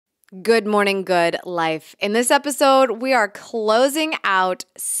Good morning, good life. In this episode, we are closing out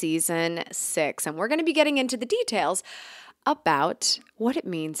season 6, and we're going to be getting into the details about what it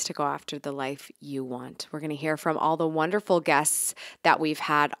means to go after the life you want. We're going to hear from all the wonderful guests that we've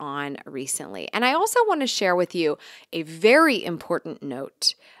had on recently. And I also want to share with you a very important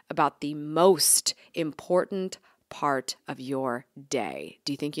note about the most important part of your day.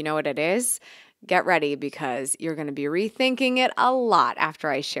 Do you think you know what it is? Get ready because you're going to be rethinking it a lot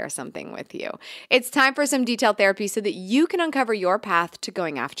after I share something with you. It's time for some detailed therapy so that you can uncover your path to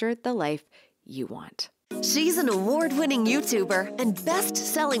going after the life you want. She's an award-winning YouTuber and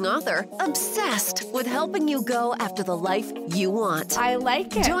best-selling author, obsessed with helping you go after the life you want. I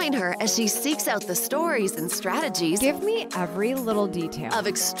like it. Join her as she seeks out the stories and strategies Give me every little detail. of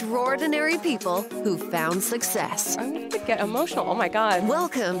extraordinary people who found success. I'm going to get emotional. Oh my God.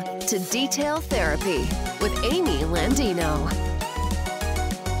 Welcome to Detail Therapy with Amy Landino.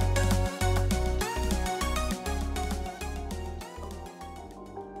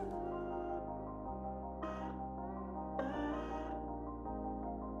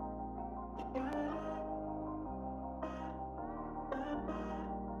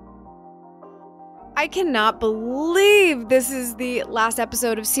 I cannot believe this is the last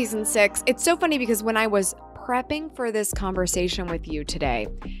episode of season 6. It's so funny because when I was prepping for this conversation with you today,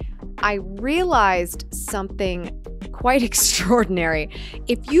 I realized something quite extraordinary.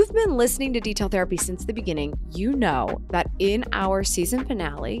 If you've been listening to Detail Therapy since the beginning, you know that in our season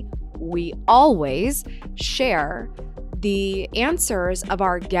finale, we always share the answers of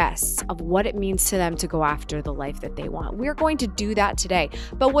our guests of what it means to them to go after the life that they want. We're going to do that today.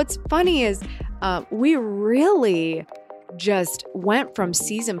 But what's funny is we really just went from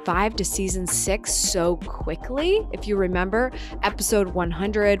season 5 to season 6 so quickly. If you remember, episode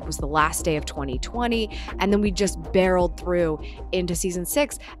 100 was the last day of 2020, and then we just barreled through into season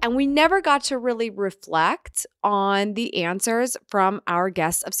 6, and we never got to really reflect on the answers from our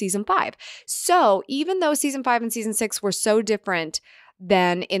guests of season 5. So even though season 5 and season 6 were so different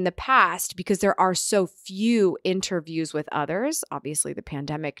than in the past, because there are so few interviews with others. Obviously, the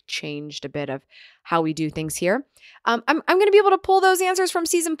pandemic changed a bit of how we do things here. I'm going to be able to pull those answers from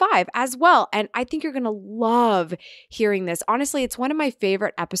season 5 as well. And I think you're going to love hearing this. Honestly, it's one of my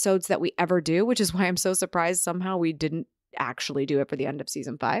favorite episodes that we ever do, which is why I'm so surprised somehow we didn't actually do it for the end of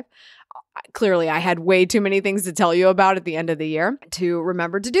season 5. Clearly, I had way too many things to tell you about at the end of the year to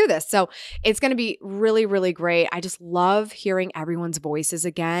remember to do this. So it's going to be really, really great. I just love hearing everyone's voices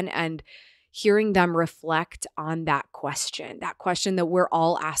again and hearing them reflect on that question that we're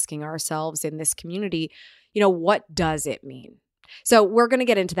all asking ourselves in this community. You know, what does it mean? So we're going to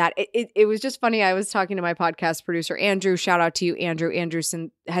get into that. It was just funny. I was talking to my podcast producer, Andrew. Shout out to you, Andrew. Andrew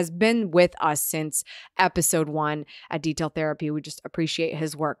has been with us since episode 1 at Detail Therapy. We just appreciate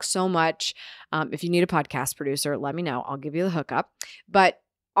his work so much. If you need a podcast producer, let me know. I'll give you the hookup. But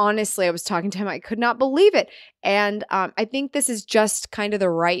honestly, I was talking to him. I could not believe it. And I think this is just kind of the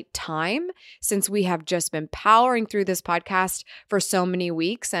right time since we have just been powering through this podcast for so many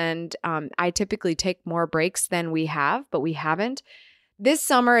weeks. And I typically take more breaks than we have, but we haven't. This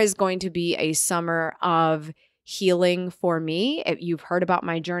summer is going to be a summer of healing for me. You've heard about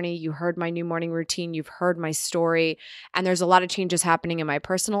my journey. You heard my new morning routine. You've heard my story. And there's a lot of changes happening in my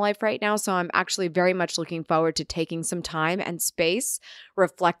personal life right now. So I'm actually very much looking forward to taking some time and space,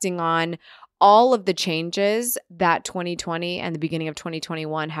 reflecting on all of the changes that 2020 and the beginning of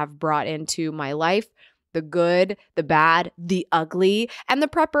 2021 have brought into my life. The good, the bad, the ugly, and the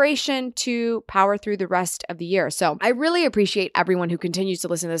preparation to power through the rest of the year. So I really appreciate everyone who continues to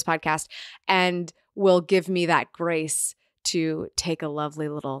listen to this podcast and will give me that grace to take a lovely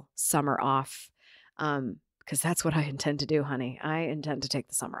little summer off. Because that's what I intend to do, honey. I intend to take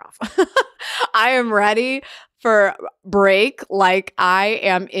the summer off. I am ready for break like I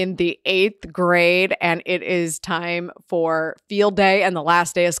am in the 8th grade and it is time for field day and the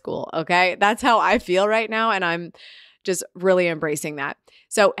last day of school, okay? That's how I feel right now, and I'm just really embracing that.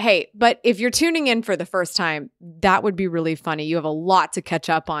 So, hey, but if you're tuning in for the first time, that would be really funny. You have a lot to catch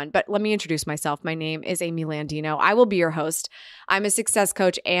up on, but let me introduce myself. My name is Amy Landino. I will be your host. I'm a success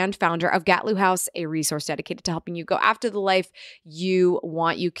coach and founder of Gatlu House, a resource dedicated to helping you go after the life you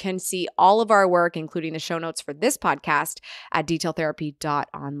want. You can see all of our work, including the show notes for this podcast, at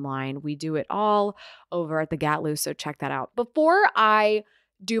detailtherapy.online. We do it all over at the Gatlu, so check that out. Before I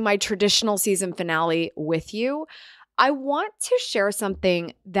do my traditional season finale with you, I want to share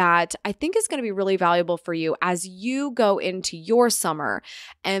something that I think is going to be really valuable for you as you go into your summer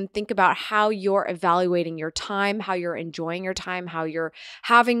and think about how you're evaluating your time, how you're enjoying your time, how you're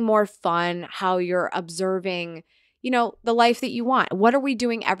having more fun, how you're observing the life that you want? What are we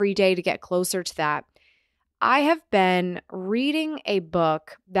doing every day to get closer to that? I have been reading a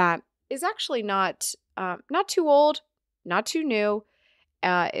book that is actually not too old, not too new.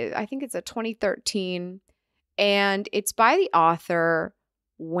 I think it's a 2013, and it's by the author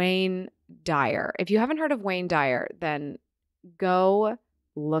Wayne Dyer. If you haven't heard of Wayne Dyer, then go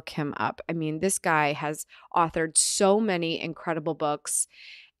look him up. I mean, this guy has authored so many incredible books.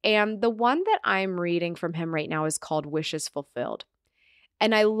 And the one that I'm reading from him right now is called Wishes Fulfilled.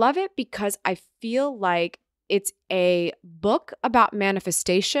 And I love it because I feel like it's a book about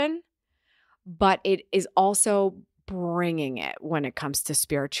manifestation, but it is also bringing it when it comes to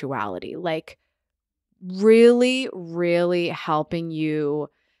spirituality. Like really, really helping you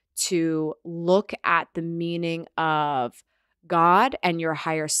to look at the meaning of God and your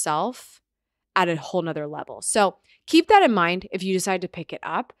higher self at a whole nother level. So keep that in mind if you decide to pick it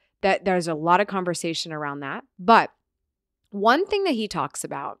up, that there's a lot of conversation around that. But one thing that he talks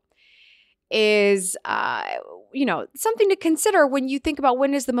about is, something to consider when you think about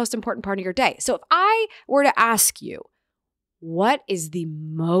when is the most important part of your day. So if I were to ask you, what is the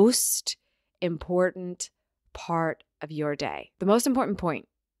most important part of your day? The most important point,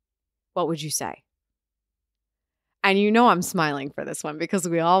 what would you say? And I'm smiling for this one because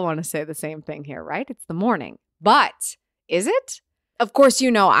we all want to say the same thing here, right? It's the morning. But is it? Of course,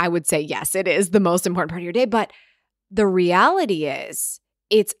 I would say yes, it is the most important part of your day. But the reality is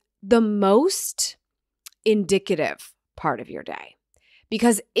it's the most indicative part of your day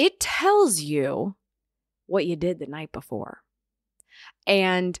because it tells you what you did the night before.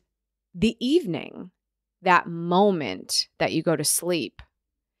 And the evening, that moment that you go to sleep,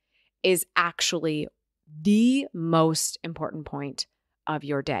 is actually the most important point of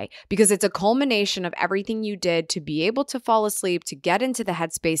your day because it's a culmination of everything you did to be able to fall asleep, to get into the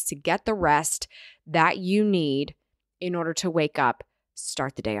headspace, to get the rest that you need in order to wake up,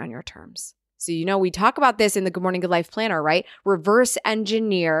 start the day on your terms. So, we talk about this in the Good Morning Good Life Planner, right? Reverse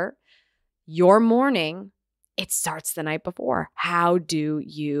engineer your morning. It starts the night before. How do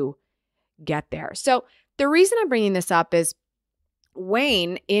you get there? So the reason I'm bringing this up is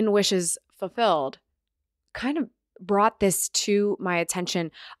Wayne in Wishes Fulfilled kind of brought this to my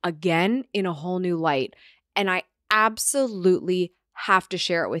attention again in a whole new light. And I absolutely have to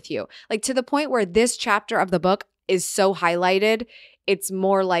share it with you. Like to the point where this chapter of the book is so highlighted, it's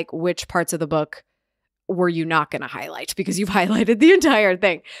more like which parts of the book were you not going to highlight because you've highlighted the entire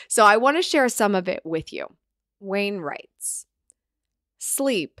thing. So I want to share some of it with you. Wayne writes,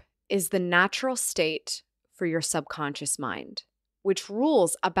 sleep is the natural state for your subconscious mind, which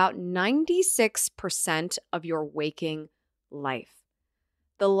rules about 96% of your waking life.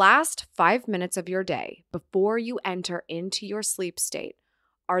 The last 5 minutes of your day before you enter into your sleep state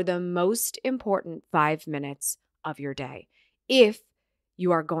are the most important 5 minutes of your day if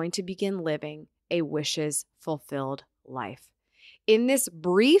you are going to begin living a wishes fulfilled life. In this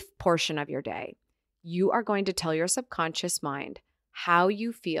brief portion of your day, you are going to tell your subconscious mind how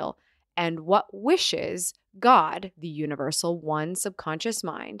you feel and what wishes God, the universal one subconscious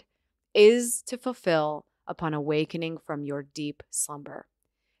mind, is to fulfill upon awakening from your deep slumber.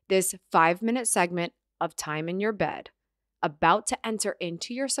 This 5-minute segment of time in your bed, about to enter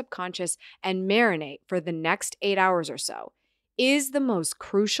into your subconscious and marinate for the next 8 hours or so, is the most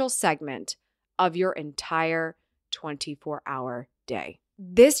crucial segment of your entire 24-hour day.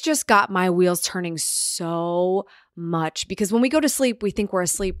 This just got my wheels turning so much because when we go to sleep, we think we're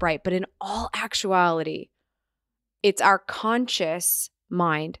asleep, right? But in all actuality, it's our conscious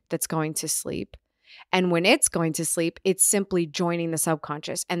mind that's going to sleep. And when it's going to sleep, it's simply joining the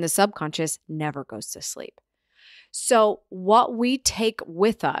subconscious, and the subconscious never goes to sleep. So what we take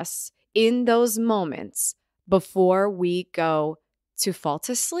with us in those moments before we go to fall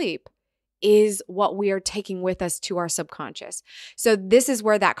to sleep is what we are taking with us to our subconscious. So this is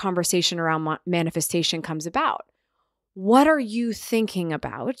where that conversation around manifestation comes about. What are you thinking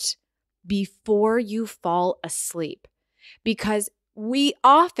about before you fall asleep? Because we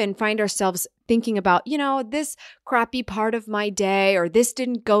often find ourselves thinking about, this crappy part of my day, or this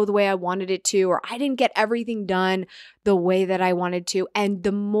didn't go the way I wanted it to, or I didn't get everything done the way that I wanted to. And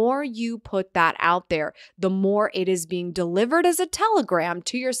the more you put that out there, the more it is being delivered as a telegram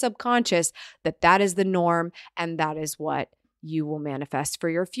to your subconscious that is the norm and that is what you will manifest for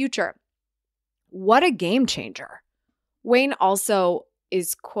your future. What a game changer. Wayne also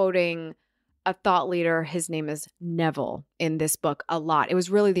is quoting a thought leader, his name is Neville, in this book a lot. It was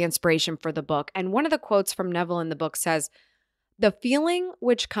really the inspiration for the book. And one of the quotes from Neville in the book says, "The feeling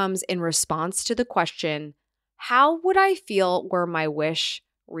which comes in response to the question, how would I feel were my wish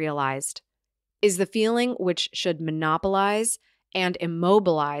realized, is the feeling which should monopolize and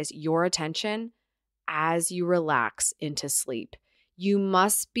immobilize your attention as you relax into sleep. You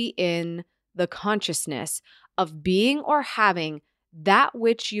must be in the consciousness of being or having that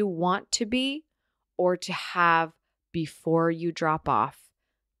which you want to be or to have before you drop off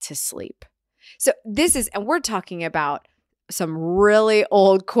to sleep. So and we're talking about some really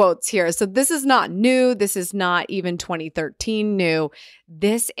old quotes here. So this is not new. This is not even 2013 new.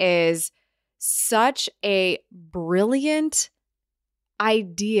 This is such a brilliant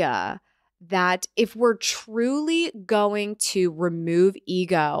idea that if we're truly going to remove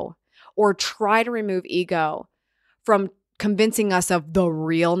ego or try to remove ego from convincing us of the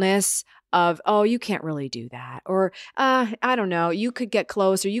realness of, oh, you can't really do that. Or, I don't know, you could get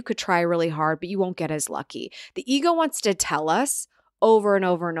close or you could try really hard, but you won't get as lucky. The ego wants to tell us over and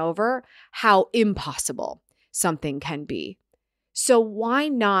over and over how impossible something can be. So why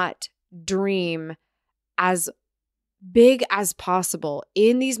not dream as big as possible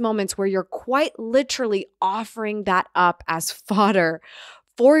in these moments where you're quite literally offering that up as fodder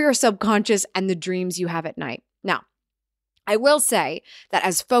for your subconscious and the dreams you have at night? Now, I will say that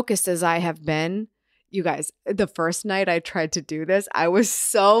as focused as I have been, you guys, the first night I tried to do this, I was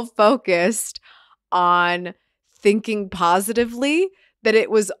so focused on thinking positively that it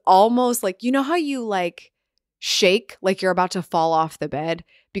was almost like, you know how you like shake like you're about to fall off the bed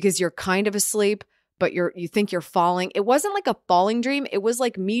because you're kind of asleep, but you think you're falling. It wasn't like a falling dream. It was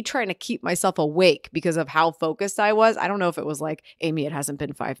like me trying to keep myself awake because of how focused I was. I don't know if it was like, Amy, it hasn't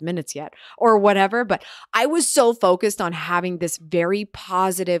been 5 minutes yet or whatever, but I was so focused on having this very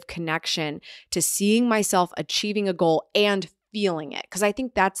positive connection to seeing myself achieving a goal and feeling it. Because I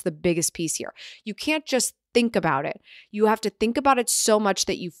think that's the biggest piece here. You can't just think about it. You have to think about it so much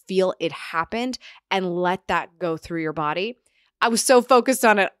that you feel it happened and let that go through your body. I was so focused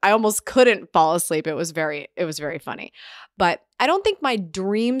on it, I almost couldn't fall asleep. It was very funny. But I don't think my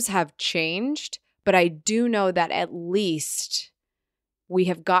dreams have changed, but I do know that at least we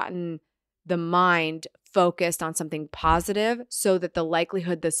have gotten the mind focused on something positive so that the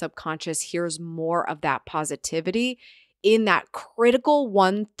likelihood the subconscious hears more of that positivity in that critical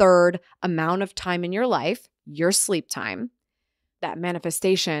 1/3 amount of time in your life, your sleep time, that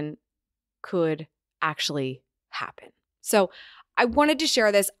manifestation could actually happen. So I wanted to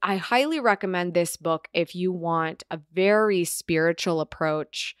share this. I highly recommend this book if you want a very spiritual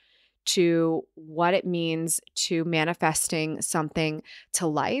approach to what it means to manifesting something to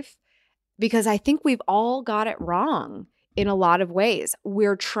life, because I think we've all got it wrong in a lot of ways.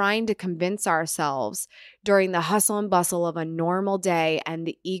 We're trying to convince ourselves during the hustle and bustle of a normal day and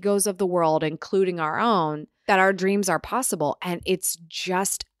the egos of the world, including our own, that our dreams are possible. And it's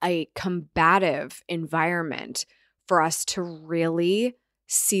just a combative environment for us to really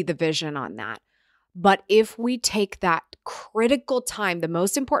see the vision on that. But if we take that critical time, the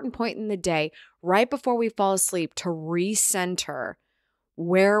most important point in the day, right before we fall asleep, to recenter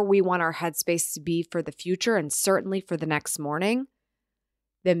where we want our headspace to be for the future and certainly for the next morning,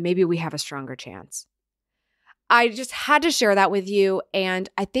 then maybe we have a stronger chance. I just had to share that with you. And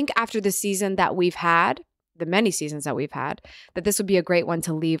I think after the season that we've had, the many seasons that we've had, that this would be a great one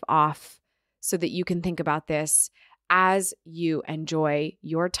to leave off so that you can think about this as you enjoy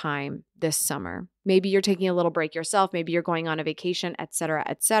your time this summer. Maybe you're taking a little break yourself. Maybe you're going on a vacation, et cetera,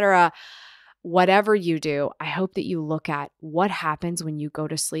 et cetera. Whatever you do, I hope that you look at what happens when you go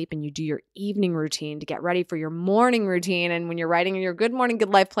to sleep and you do your evening routine to get ready for your morning routine. And when you're writing your Good Morning,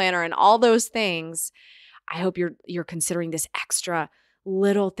 Good Life planner and all those things, I hope you're considering this extra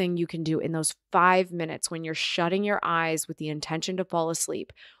little thing you can do in those 5 minutes when you're shutting your eyes with the intention to fall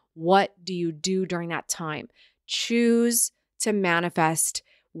asleep. What do you do during that time? Choose to manifest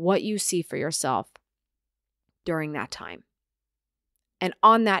what you see for yourself during that time. And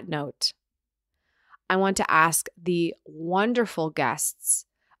on that note, I want to ask the wonderful guests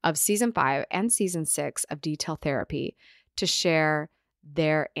of season 5 and season 6 of Detail Therapy to share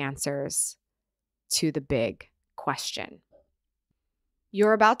their answers to the big question.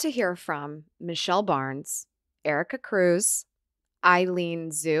 You're about to hear from Michelle Barnes, Erica Cruz, Eileen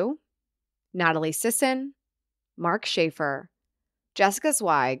Zhu, Natalie Sisson, Mark Schaefer, Jessica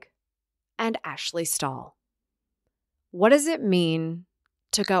Zweig, and Ashley Stahl. What does it mean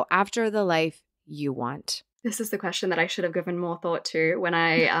to go after the life you want? This is the question that I should have given more thought to when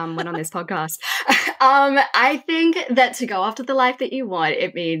I went on this podcast. I think that to go after the life that you want,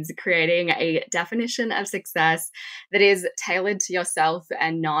 it means creating a definition of success that is tailored to yourself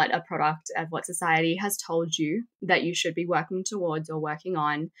and not a product of what society has told you that you should be working towards or working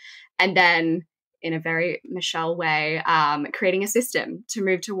on. And then in a very Michelle way, creating a system to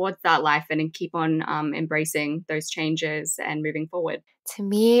move towards that life and keep on embracing those changes and moving forward. To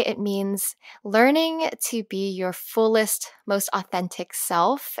me, it means learning to be your fullest, most authentic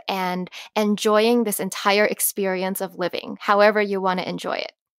self and enjoying this entire experience of living, however you want to enjoy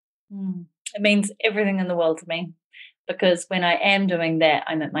it. It means everything in the world to me, because when I am doing that,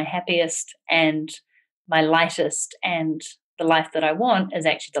 I'm at my happiest and my lightest, and the life that I want is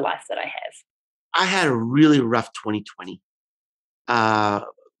actually the life that I have. I had a really rough 2020. I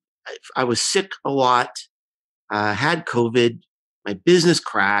was sick a lot, had COVID, my business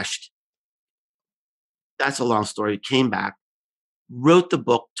crashed. That's a long story. Came back, wrote the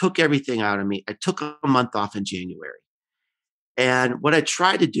book, took everything out of me. I took a month off in January. And what I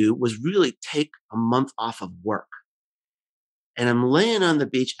tried to do was really take a month off of work. And I'm laying on the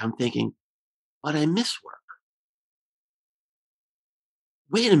beach. I'm thinking, but I miss work.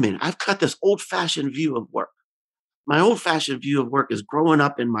 Wait a minute. I've got this old-fashioned view of work. My old-fashioned view of work is growing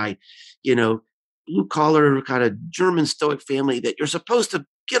up in my, blue-collar kind of German Stoic family that you're supposed to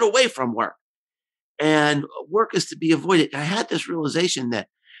get away from work. And work is to be avoided. I had this realization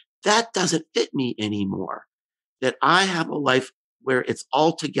that doesn't fit me anymore, that I have a life where it's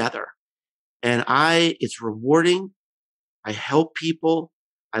all together. And it's rewarding. I help people.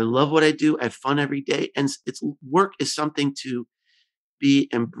 I love what I do. I have fun every day. And work is something to be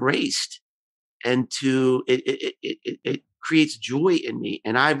embraced, and it creates joy in me.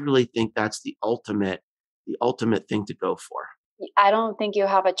 And I really think that's the ultimate thing to go for. I don't think you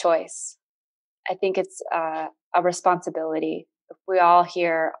have a choice. I think it's a responsibility. If we all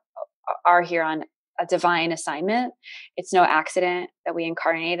are here on a divine assignment, it's no accident that we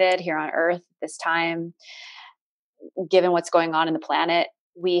incarnated here on Earth this time. Given what's going on in the planet,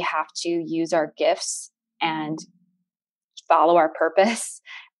 we have to use our gifts and follow our purpose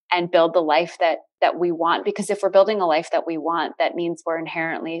and build the life that we want. Because if we're building a life that we want, that means we're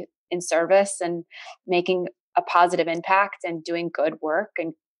inherently in service and making a positive impact and doing good work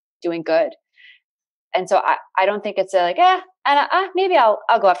and doing good. And so I don't think it's maybe I'll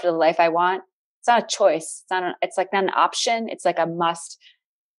go after the life I want. It's not a choice. It's like not an option. It's like a must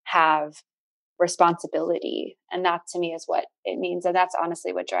have responsibility. And that to me is what it means. And that's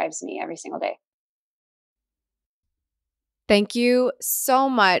honestly what drives me every single day. Thank you so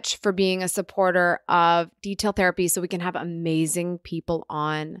much for being a supporter of Detail Therapy so we can have amazing people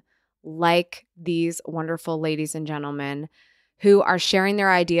on like these wonderful ladies and gentlemen who are sharing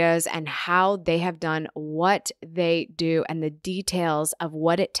their ideas and how they have done what they do and the details of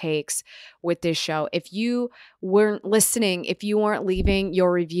what it takes with this show. If you weren't listening, if you weren't leaving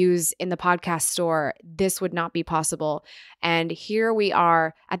your reviews in the podcast store, this would not be possible. And here we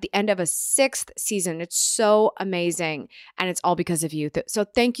are at the end of a 6th season. It's so amazing. And it's all because of you. So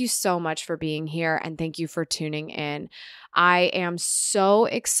thank you so much for being here. And thank you for tuning in. I am so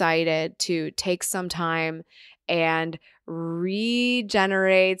excited to take some time and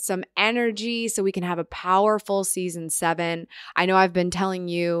regenerate some energy so we can have a powerful season 7. I know I've been telling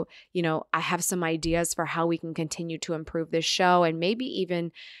you, I have some ideas for how we can continue to improve this show and maybe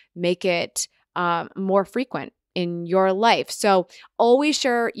even make it more frequent in your life. So always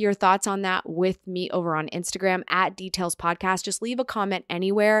share your thoughts on that with me over on Instagram at Details Podcast. Just leave a comment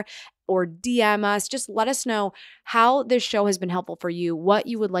anywhere or DM us. Just let us know how this show has been helpful for you, what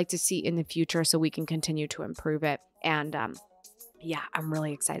you would like to see in the future so we can continue to improve it. And I'm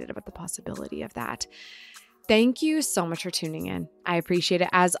really excited about the possibility of that. Thank you so much for tuning in. I appreciate it.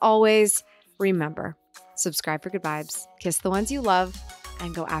 As always, remember, subscribe for good vibes, kiss the ones you love,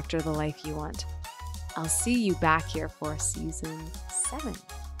 and go after the life you want. I'll see you back here for season 7.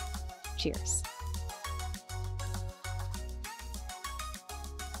 Cheers.